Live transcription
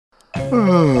What?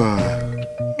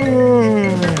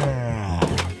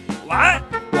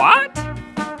 What?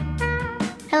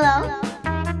 Hello?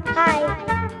 Hi.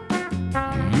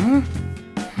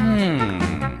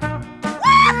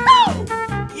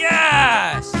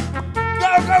 Yes!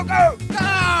 Go, go, go!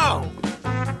 Go!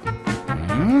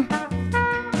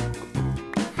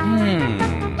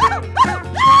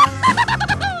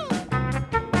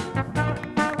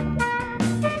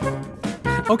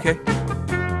 Okay.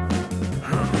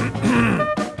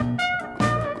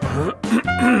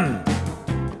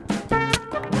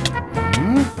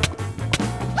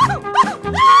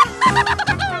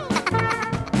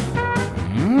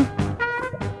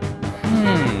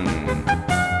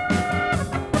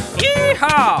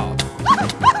 Yeehaw!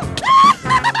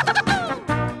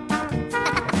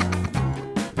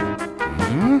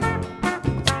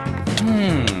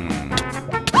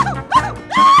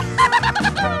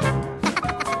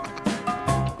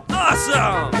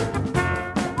 Awesome!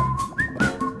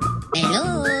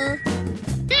 Hello?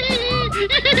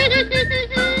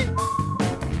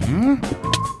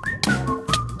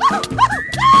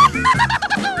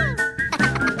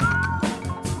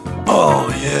 Oh,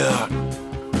 yeah.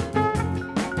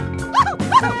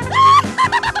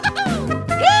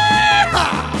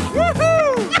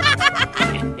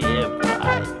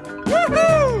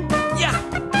 Yeah!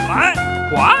 What?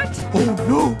 What? Oh,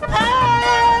 no.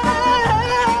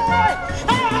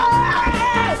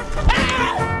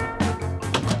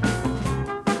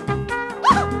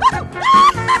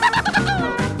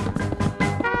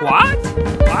 What?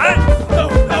 What? No,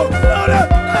 no, no, no, no!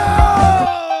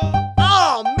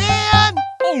 Oh, man!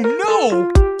 Oh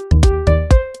no!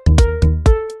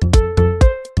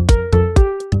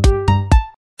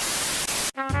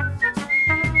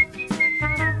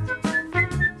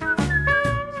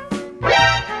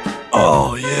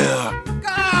 Oh, yeah.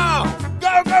 Go!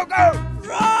 Go, go, go!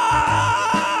 Run!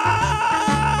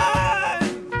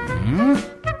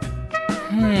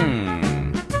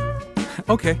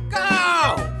 Okay.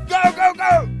 Go! Go, go,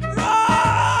 go! Run!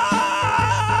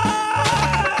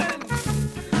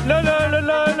 La la la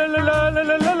la la la la la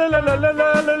la la la la la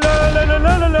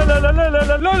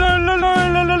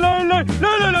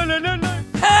la.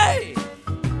 Hey!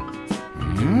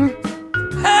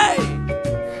 Hey!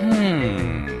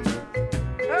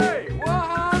 Hey, what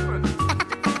happened?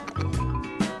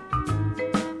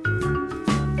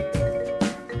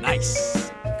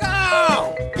 Nice.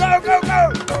 Go! Go, go, go!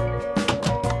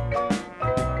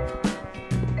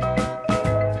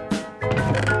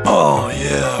 Oh,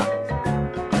 yeah.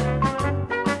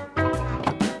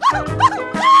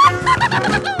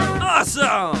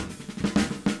 Awesome!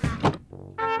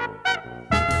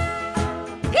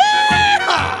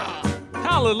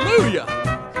 Hallelujah!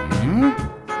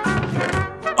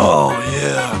 Oh,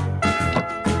 yeah.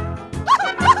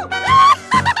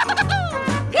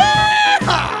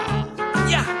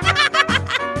 Yeah!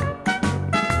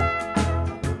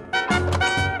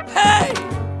 Hey!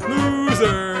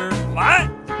 Loser! What?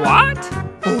 What?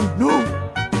 Oh, no.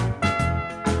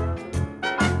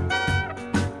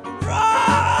 Run!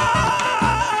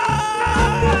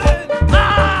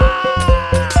 Ah!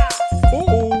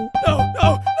 Oh! No, no,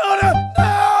 no, no, no!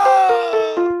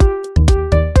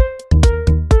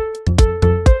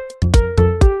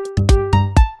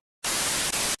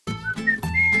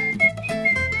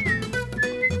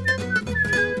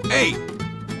 Hey!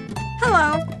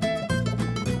 Hello?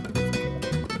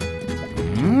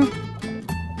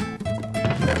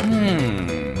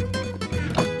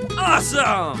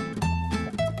 Awesome!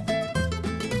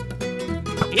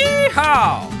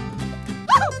 Yeehaw!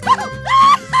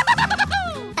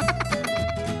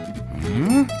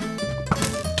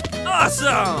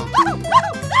 Awesome!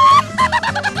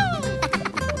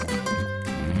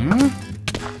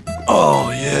 Oh,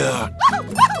 yeah.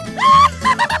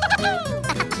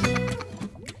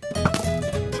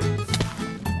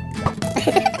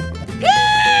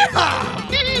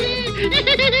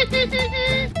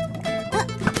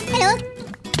 Hello?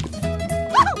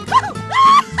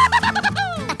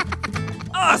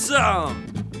 Awesome!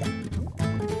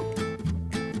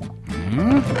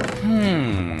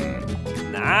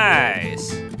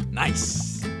 Nice!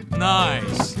 Nice!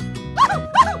 Nice!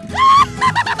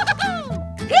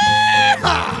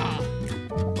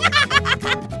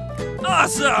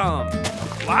 Awesome!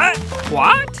 What?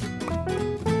 What?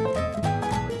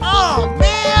 Oh,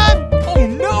 man! Oh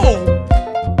no!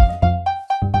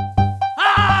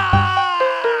 Ah!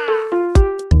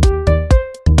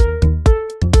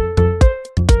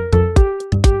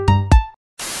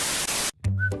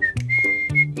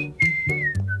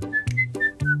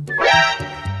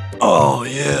 Oh,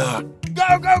 yeah.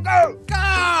 Go, go, go!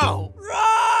 Go!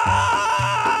 Run!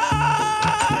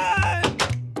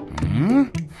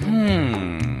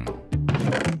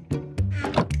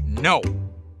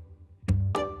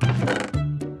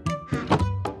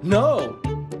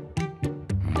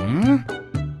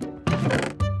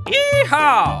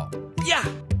 cow. Yeah.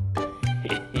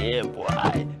 Yeah,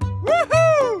 boy.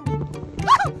 Woohoo!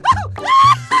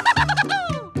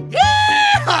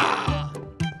 Yeehaw!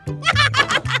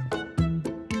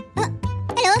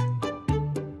 Hello.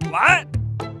 What?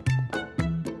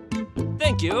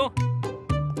 Thank you.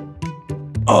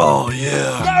 Oh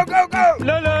yeah. Go, go, go!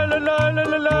 La la la la la la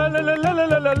la la la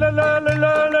la la la la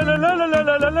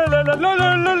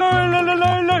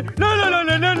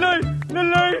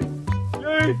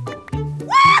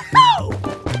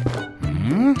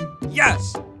Hmm?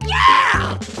 Yes!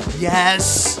 Yeah!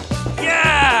 Yes.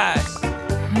 Yes!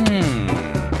 Hmm.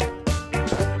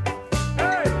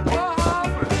 Hey, what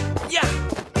happened? Yeah.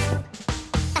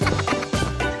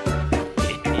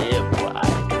 Yeah, boy.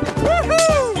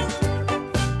 Woohoo!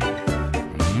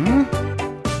 Hmm?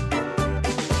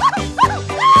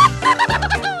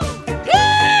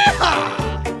 Yeehaw!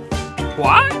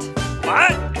 What?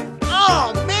 What?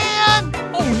 Oh man!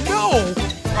 Oh no!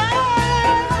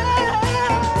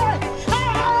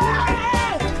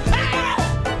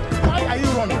 Why are you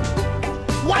running?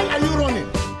 Why are you running?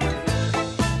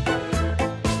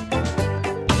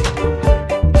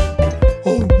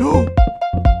 Oh no!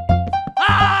 Ah!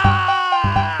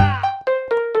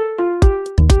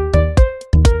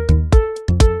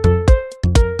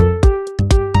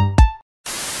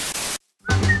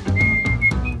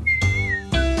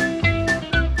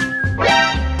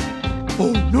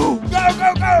 Oh no! Go, go,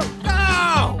 go! Go!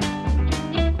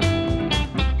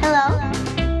 Hello.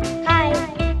 Hi.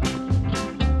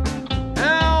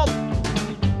 Help!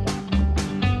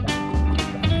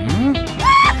 Hmm?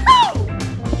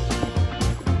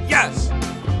 Yes!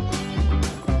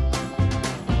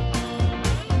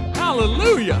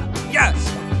 Hallelujah! Yes!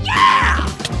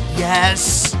 Yes!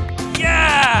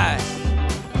 Yes!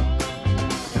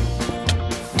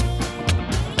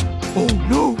 Oh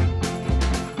no!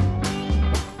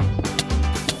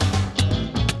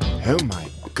 Oh my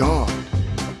God.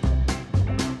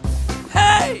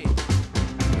 Hey!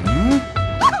 Hmm?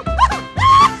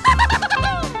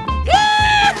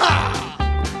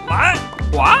 What?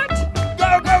 What? Go,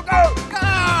 go, go! Go!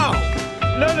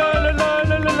 La la la la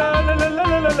la la la la la la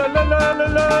la la la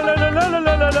la.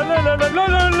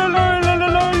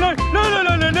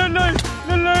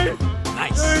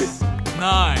 Nice!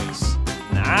 Nice!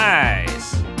 Nice.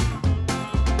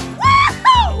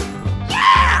 Woohoo!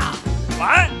 Yeah!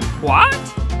 What? What?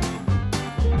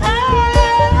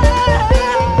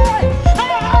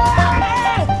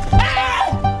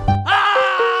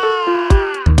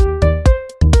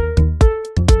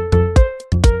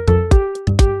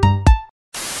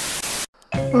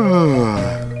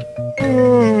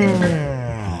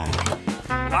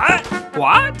 What?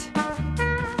 What?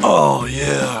 Oh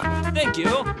yeah! Thank you.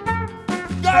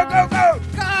 Go, go, go!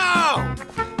 Go!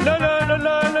 La la la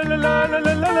la la la la la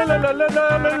la la la la la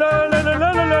la.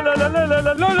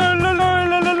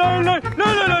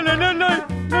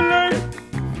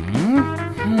 Hmm?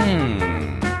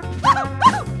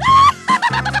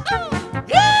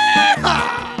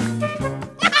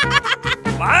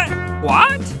 What?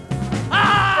 What?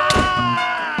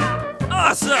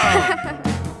 Awesome!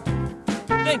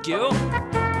 Thank you.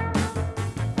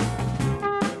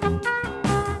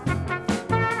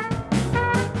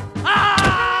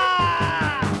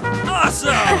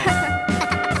 Awesome!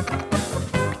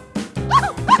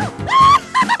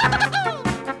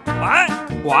 What?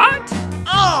 What?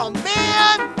 Oh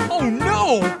man! Oh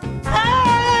no!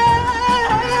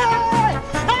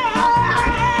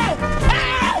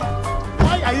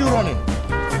 Why are you running?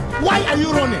 Why are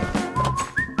you running?